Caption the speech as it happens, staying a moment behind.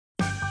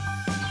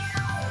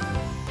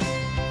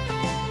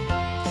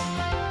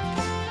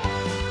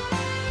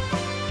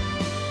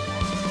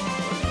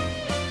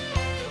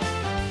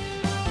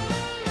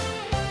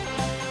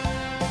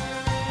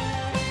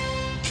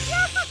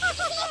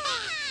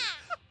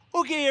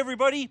Okay,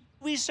 everybody,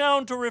 we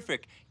sound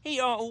terrific. Hey,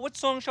 what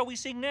song shall we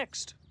sing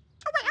next?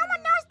 Oh, wait, Elmo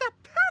knows the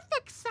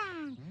perfect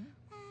song.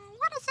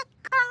 What is it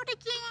called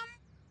again?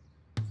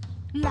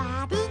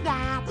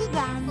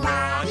 La-dee-da-dee-dum,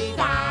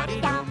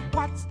 la-dee-da-dee-dum.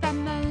 What's the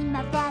name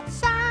of that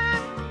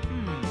song?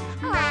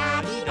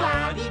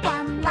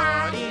 La-dee-da-dee-dum,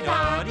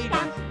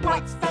 la-dee-da-dee-dum.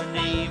 What's the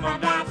name of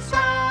that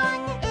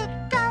song? It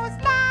goes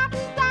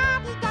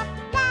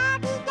la-dee-da-dee-dum,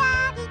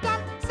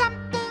 la-dee-da-dee-dum.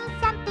 Something,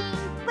 something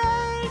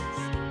birds.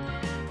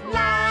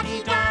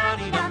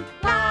 La-dee-da-dee-dum,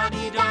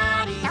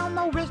 la-dee-da-dee.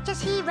 Elmo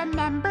wishes he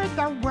remembered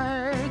the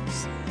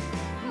words.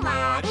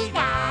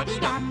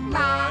 La-dee-da-dee-dum,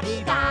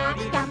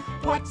 la-dee-da-dee-dum.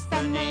 What's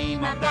the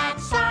name of that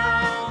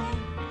song?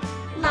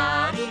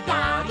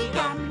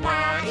 La-dee-da-dee-dum,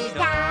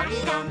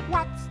 la-dee-da-dee-dum.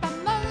 What's the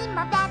name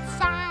of that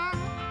song?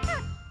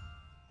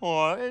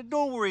 Oh,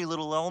 don't worry,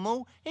 little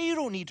Elmo. Hey, you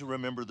don't need to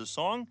remember the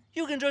song.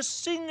 You can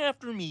just sing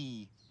after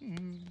me.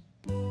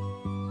 All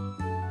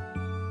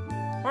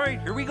right,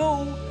 here we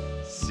go.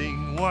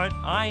 Sing what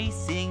I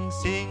sing,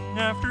 sing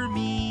after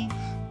me.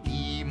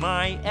 Be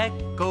my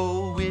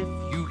echo if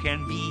you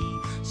can be.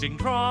 Sing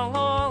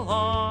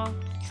tra-la-la.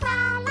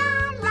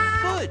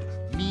 Tra-la-la. Good.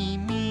 Me,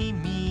 me,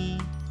 me.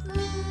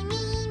 Me,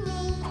 me,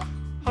 me.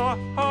 Ha,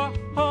 ha,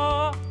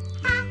 ha.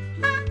 Ha,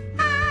 ha,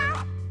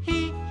 ha.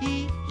 He,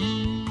 he,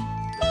 he.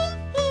 Hee,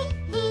 hee,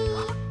 hee.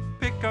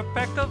 Pick a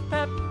peck of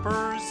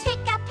peppers.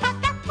 Pick a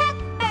peck of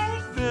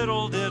peppers.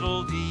 Fiddle,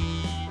 diddle,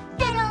 dee.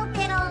 Diddle,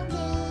 diddle,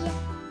 dee.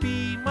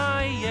 Be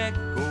my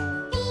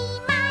echo. Be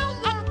my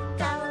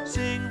echo.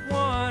 Sing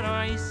what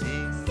I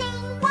sing.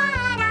 Sing what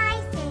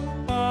I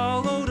sing.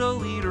 Follow the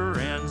leader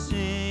and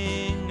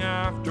sing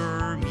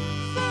after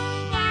me.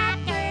 Sing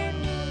after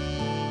me.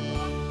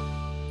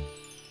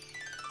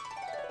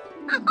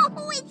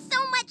 Oh, it's so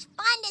much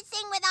fun to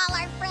sing with all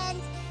our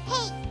friends.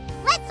 Hey,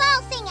 let's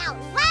all sing out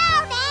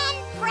loud and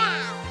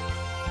proud.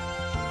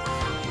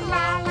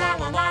 La la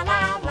la la la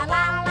la la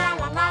la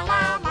la la la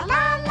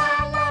la la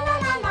la la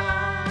la la.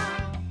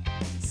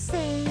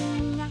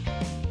 Sing,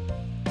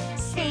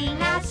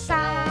 sing a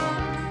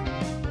song.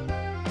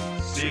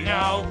 Sing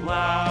out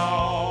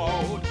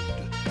loud.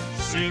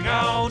 Sing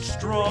out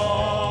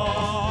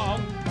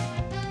strong.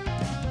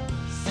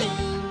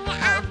 Sing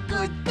of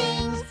good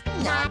things,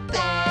 not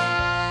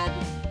bad.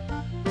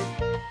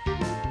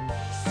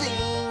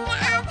 Sing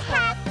of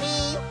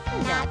happy,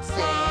 not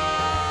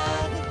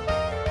sad.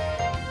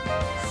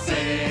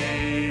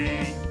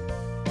 Sing.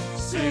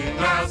 Sing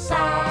a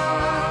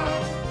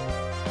song.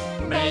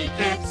 Make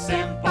it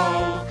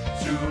simple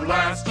to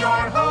last